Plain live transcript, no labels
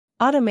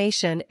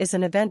Automation is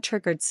an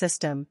event-triggered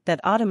system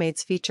that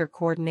automates feature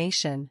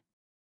coordination.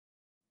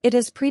 It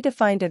is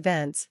predefined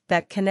events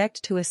that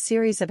connect to a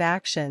series of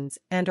actions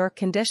and/or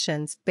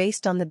conditions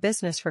based on the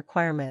business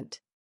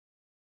requirement.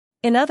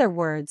 In other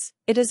words,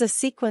 it is a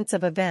sequence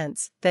of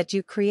events that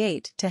you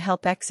create to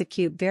help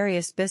execute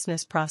various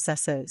business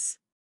processes.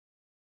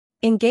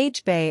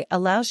 EngageBay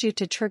allows you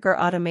to trigger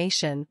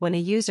automation when a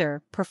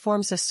user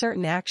performs a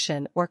certain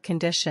action or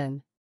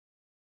condition.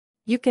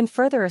 You can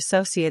further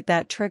associate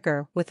that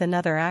trigger with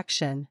another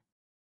action.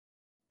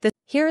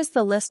 Here is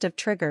the list of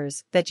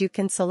triggers that you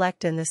can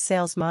select in the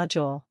sales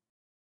module.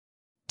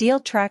 Deal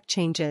track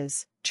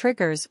changes,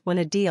 triggers when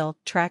a deal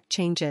track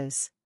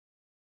changes.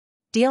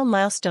 Deal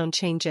milestone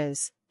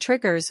changes,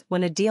 triggers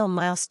when a deal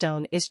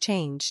milestone is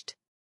changed.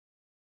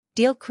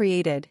 Deal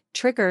created,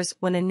 triggers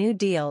when a new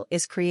deal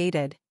is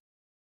created.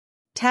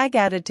 Tag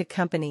added to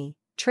company,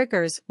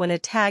 triggers when a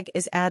tag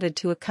is added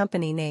to a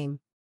company name.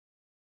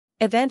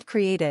 Event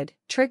created,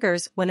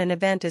 triggers when an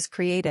event is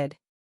created.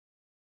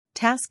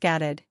 Task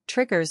added,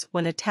 triggers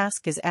when a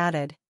task is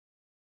added.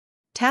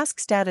 Task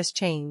status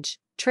change,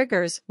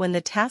 triggers when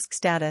the task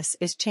status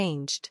is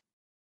changed.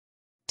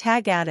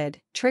 Tag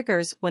added,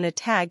 triggers when a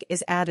tag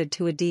is added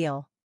to a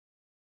deal.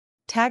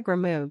 Tag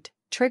removed,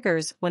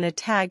 triggers when a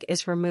tag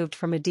is removed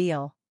from a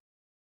deal.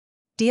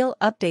 Deal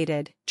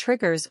updated,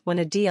 triggers when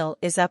a deal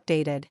is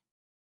updated.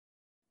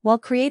 While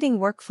creating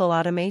workflow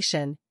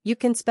automation, you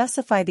can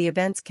specify the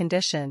event's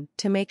condition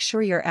to make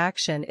sure your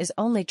action is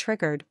only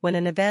triggered when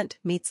an event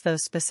meets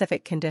those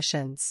specific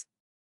conditions.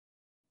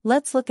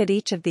 Let's look at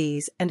each of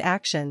these and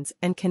actions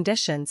and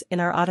conditions in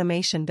our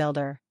automation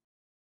builder.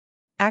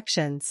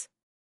 Actions.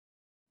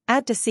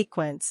 Add to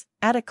sequence,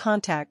 add a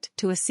contact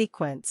to a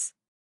sequence.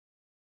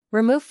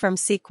 Remove from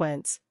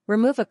sequence,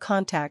 remove a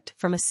contact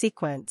from a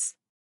sequence.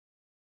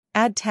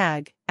 Add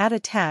tag, add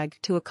a tag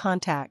to a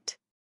contact.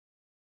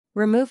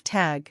 Remove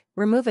tag,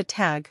 remove a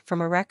tag from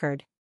a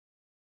record.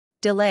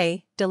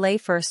 Delay, delay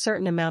for a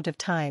certain amount of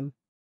time.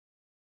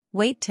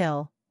 Wait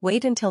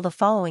until the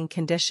following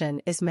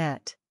condition is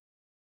met.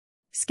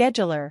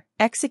 Scheduler,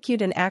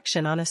 execute an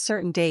action on a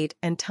certain date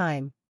and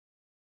time.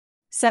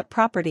 Set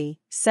property,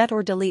 set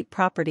or delete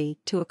property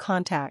to a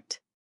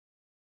contact.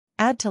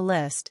 Add to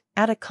list,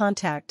 add a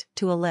contact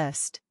to a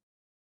list.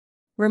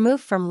 Remove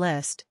from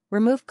list,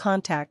 remove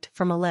contact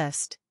from a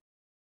list.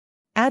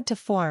 Add to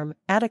form,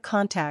 add a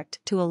contact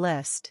to a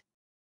list.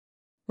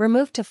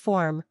 Remove to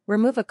form,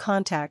 remove a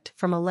contact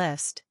from a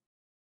list.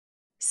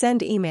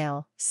 Send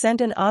email, send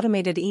an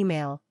automated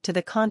email to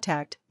the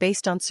contact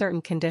based on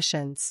certain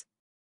conditions.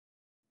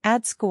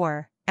 Add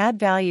score, add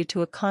value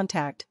to a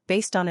contact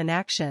based on an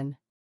action.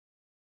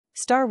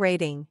 Star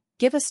rating,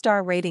 give a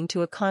star rating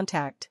to a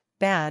contact,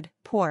 bad,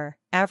 poor,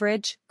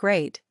 average,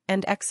 great,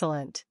 and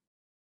excellent.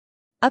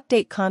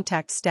 Update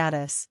contact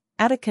status,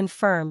 add a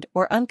confirmed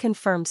or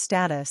unconfirmed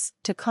status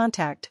to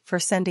contact for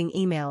sending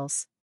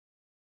emails.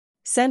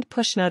 Send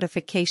push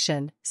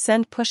notification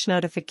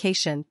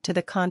to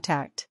the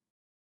contact.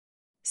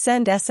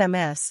 Send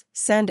SMS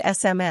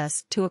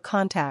to a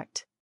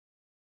contact.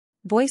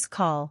 Voice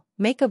call,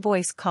 make a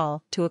voice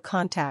call to a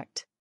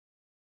contact.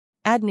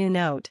 Add new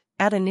note,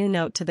 add a new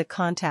note to the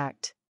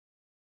contact.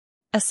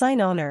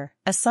 Assign owner,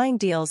 assign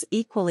deals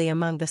equally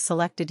among the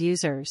selected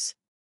users.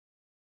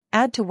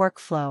 Add to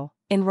workflow,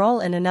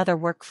 enroll in another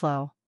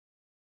workflow.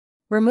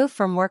 Remove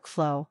from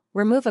workflow,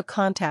 remove a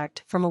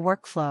contact from a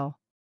workflow.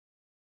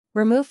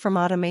 Remove from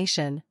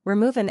automation,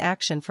 remove an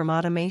action from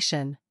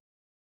automation.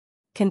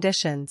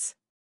 Conditions.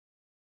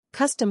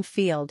 Custom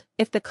field,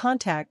 if the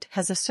contact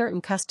has a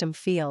certain custom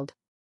field.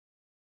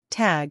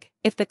 Tag,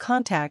 if the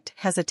contact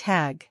has a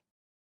tag.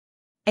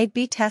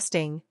 A/B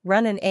testing,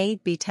 run an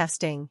A/B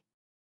testing.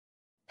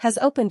 Has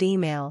opened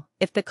email,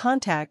 if the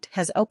contact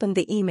has opened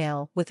the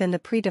email within the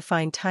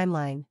predefined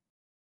timeline.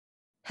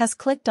 Has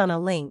clicked on a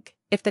link,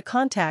 if the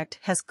contact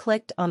has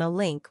clicked on a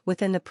link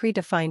within the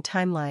predefined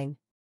timeline.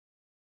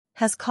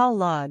 Has call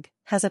log,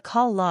 has a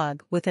call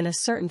log within a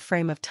certain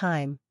frame of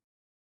time.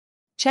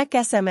 Check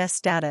SMS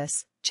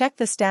status, check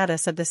the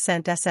status of the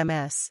sent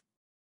SMS.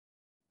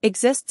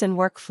 Exists in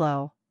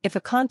workflow, if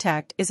a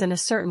contact is in a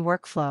certain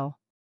workflow.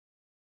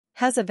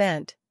 Has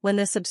event, when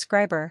the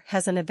subscriber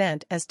has an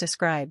event as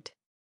described.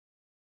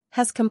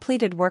 Has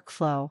completed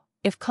workflow,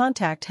 if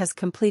contact has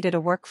completed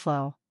a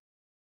workflow.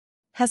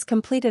 Has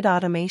completed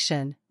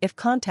automation, if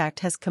contact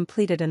has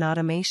completed an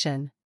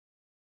automation.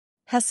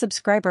 Has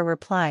subscriber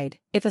replied,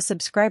 if a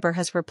subscriber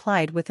has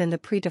replied within the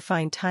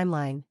predefined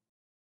timeline.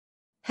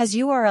 Has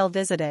URL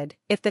visited,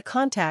 if the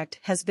contact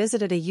has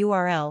visited a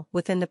URL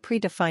within the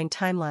predefined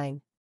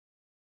timeline.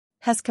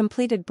 Has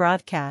completed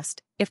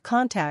broadcast, if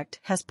contact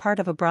has part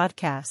of a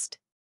broadcast.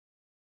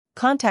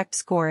 Contact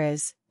score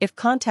is, if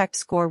contact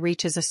score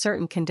reaches a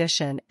certain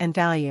condition and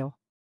value.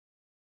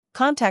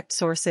 Contact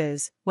source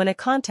is, when a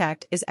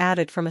contact is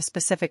added from a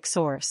specific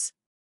source.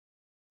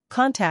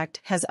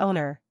 Contact has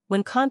owner,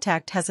 when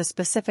contact has a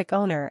specific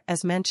owner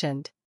as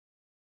mentioned.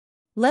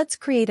 Let's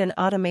create an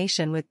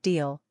automation with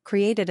deal,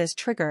 created as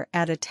trigger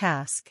add a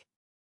task.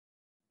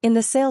 In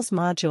the sales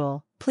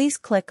module, please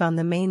click on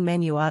the main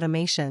menu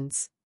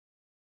Automations.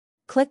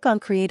 Click on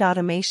Create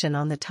Automation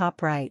on the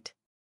top right.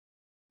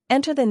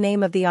 Enter the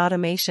name of the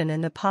automation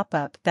in the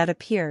pop-up that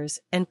appears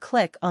and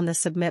click on the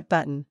Submit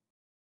button.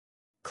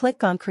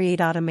 Click on Create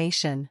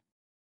Automation.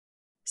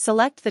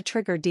 Select the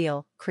trigger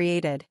deal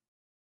created.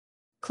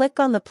 Click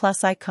on the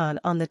plus icon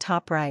on the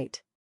top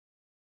right.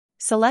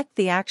 Select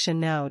the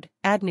action node,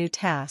 Add New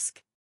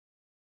Task.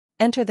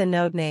 Enter the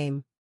node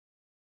name.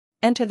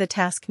 Enter the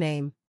task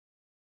name.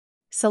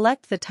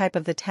 Select the type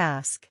of the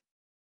task.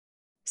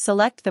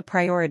 Select the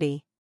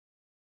priority.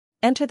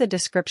 Enter the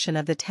description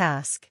of the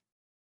task.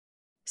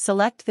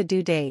 Select the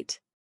due date.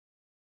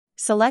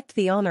 Select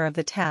the owner of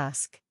the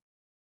task.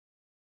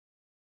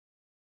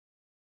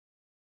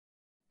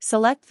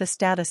 Select the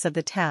status of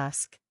the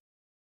task.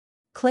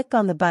 Click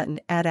on the button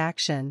Add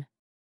Action.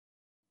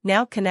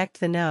 Now connect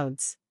the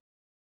nodes.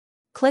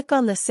 Click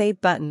on the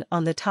Save button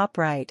on the top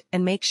right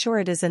and make sure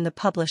it is in the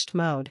published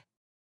mode.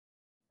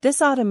 This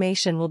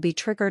automation will be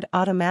triggered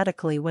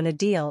automatically when a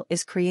deal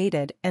is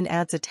created and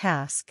adds a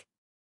task.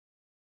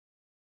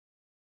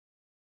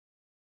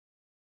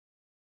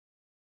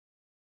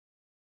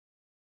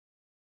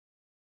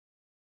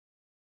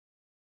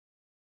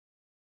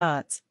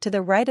 To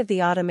the right of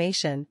the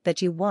automation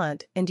that you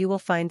want, and you will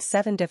find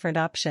 7 different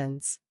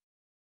options.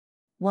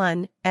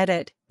 1.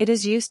 Edit. It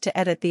is used to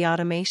edit the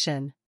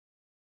automation.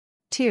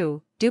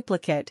 2.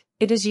 Duplicate.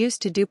 It is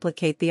used to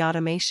duplicate the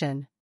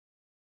automation.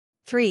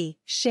 3.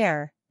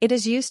 Share. It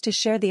is used to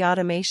share the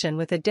automation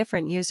with a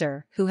different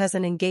user who has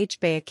an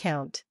EngageBay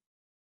account.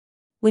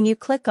 When you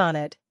click on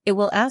it, it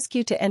will ask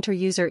you to enter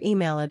user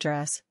email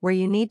address, where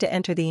you need to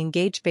enter the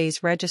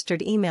EngageBay's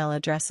registered email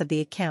address of the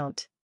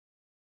account.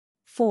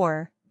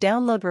 4.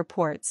 Download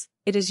reports.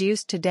 It is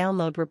used to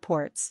download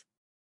reports.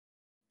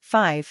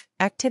 5.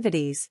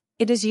 Activities.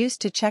 It is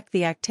used to check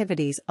the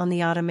activities on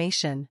the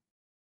automation.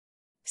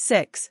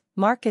 6.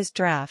 Mark as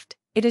draft.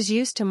 It is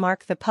used to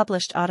mark the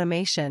published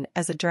automation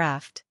as a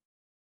draft.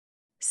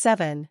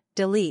 7.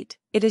 Delete.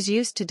 It is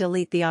used to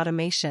delete the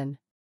automation.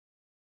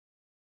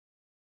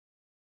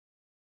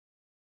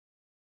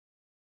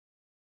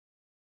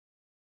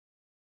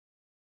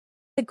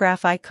 The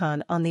graph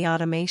icon on the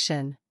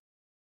automation.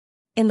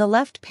 In the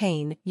left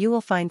pane, you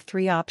will find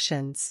 3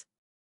 options.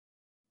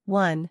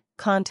 1.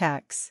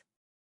 Contacts.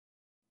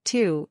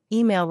 2.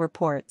 Email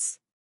reports.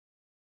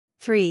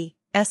 3.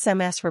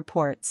 SMS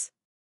reports.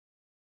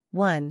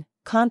 1.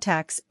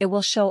 Contacts. It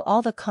will show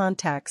all the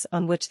contacts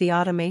on which the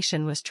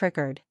automation was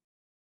triggered.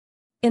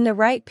 In the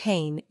right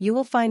pane, you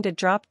will find a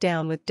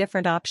drop-down with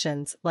different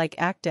options like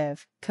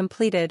active,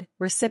 completed,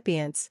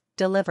 recipients,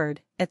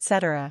 delivered,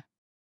 etc.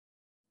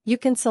 You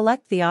can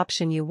select the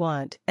option you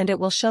want and it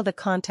will show the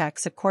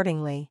contacts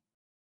accordingly.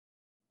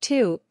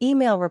 2.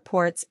 Email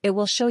reports. It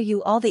will show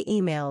you all the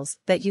emails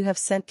that you have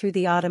sent through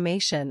the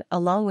automation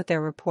along with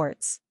their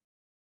reports.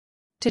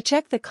 To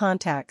check the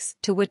contacts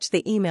to which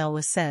the email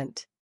was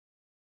sent,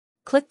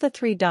 click the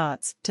 3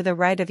 dots to the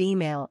right of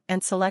email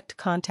and select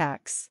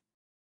Contacts.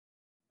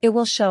 It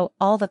will show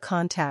all the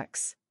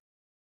contacts.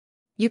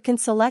 You can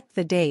select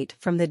the date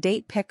from the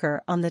date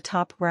picker on the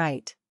top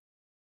right.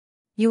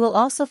 You will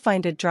also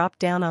find a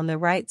drop-down on the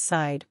right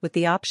side with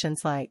the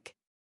options like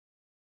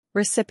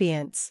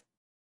Recipients,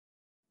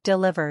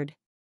 Delivered,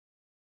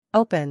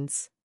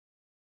 Opens,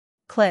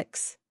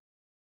 Clicks.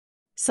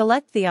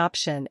 Select the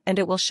option and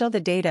it will show the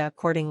data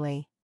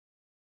accordingly.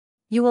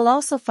 You will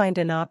also find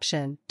an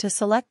option to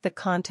select the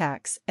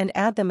contacts and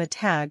add them a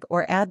tag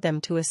or add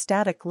them to a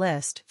static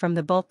list from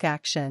the bulk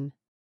action.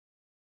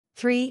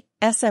 3.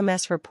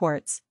 SMS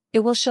reports. It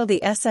will show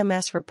the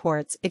SMS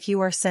reports if you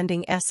are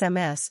sending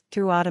SMS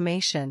through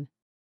automation.